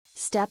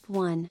Step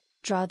 1.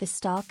 Draw the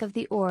stalk of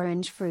the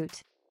orange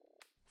fruit.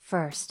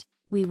 First,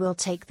 we will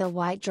take the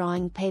white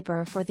drawing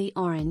paper for the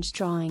orange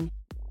drawing.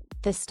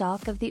 The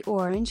stalk of the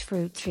orange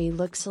fruit tree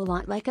looks a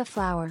lot like a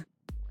flower.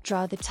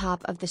 Draw the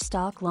top of the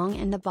stalk long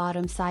and the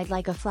bottom side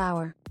like a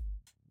flower.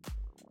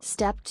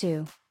 Step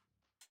 2.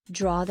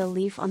 Draw the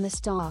leaf on the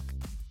stalk.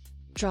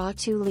 Draw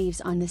 2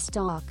 leaves on the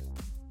stalk.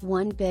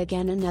 One big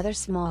and another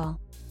small.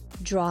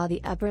 Draw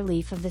the upper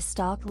leaf of the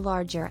stalk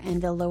larger and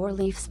the lower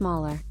leaf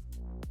smaller.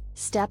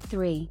 Step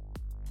 3.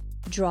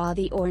 Draw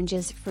the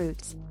orange's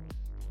fruits.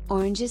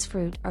 Orange's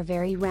fruit are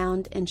very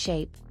round in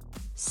shape.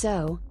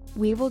 So,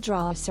 we will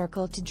draw a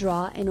circle to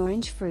draw an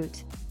orange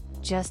fruit.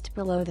 Just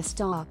below the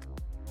stalk.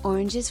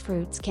 Orange's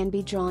fruits can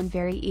be drawn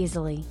very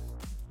easily.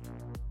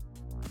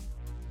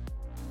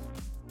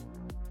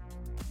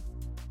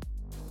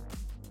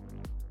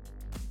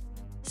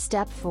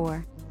 Step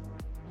 4.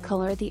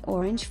 Color the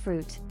orange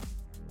fruit.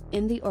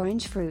 In the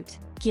orange fruit,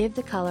 give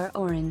the color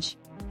orange.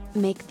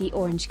 Make the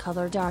orange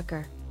color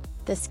darker.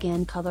 The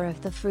skin color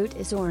of the fruit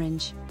is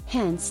orange,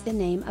 hence the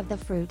name of the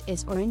fruit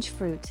is orange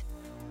fruit.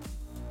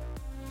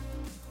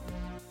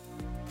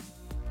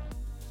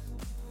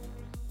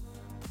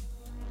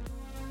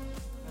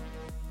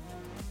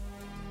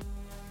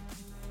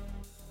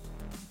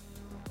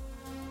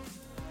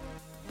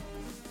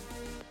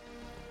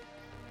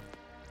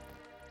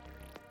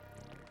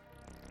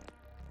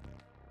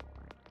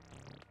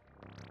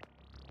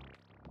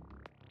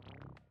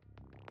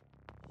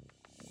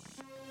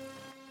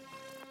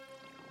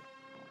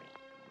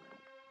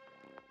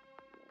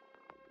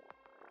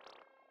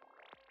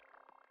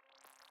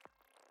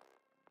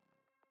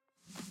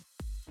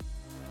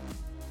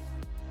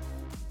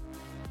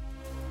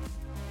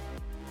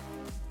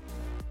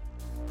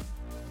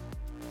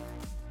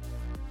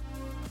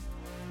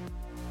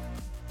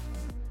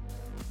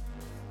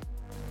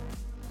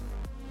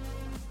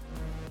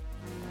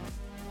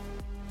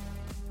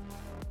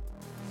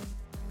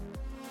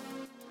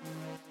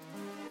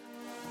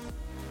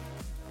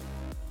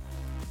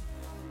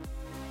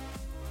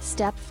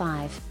 Step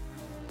 5.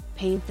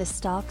 Paint the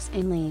stalks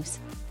and leaves.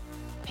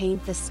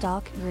 Paint the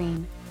stalk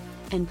green.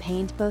 And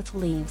paint both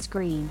leaves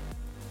green.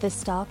 The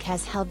stalk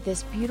has held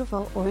this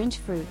beautiful orange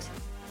fruit.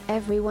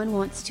 Everyone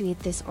wants to eat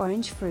this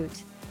orange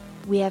fruit.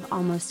 We have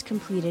almost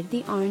completed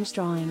the orange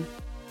drawing.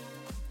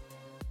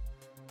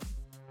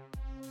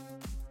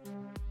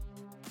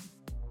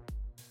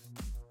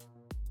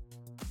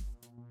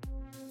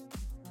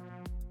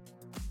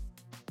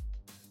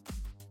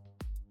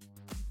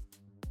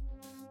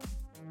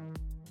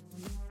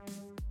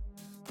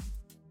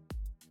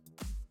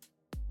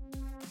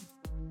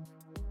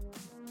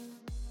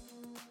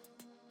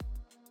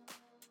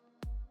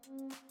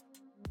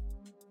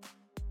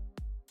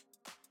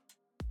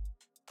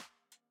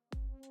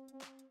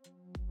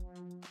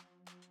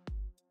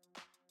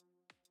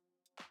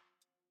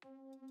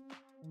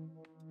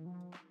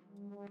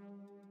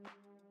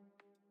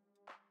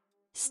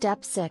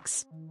 Step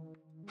 6.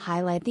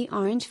 Highlight the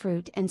orange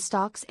fruit and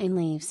stalks and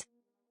leaves.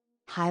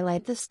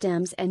 Highlight the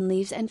stems and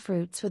leaves and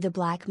fruits with a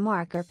black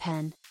marker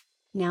pen.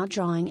 Now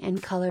drawing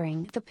and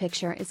coloring the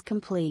picture is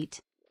complete.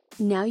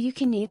 Now you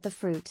can eat the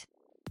fruit.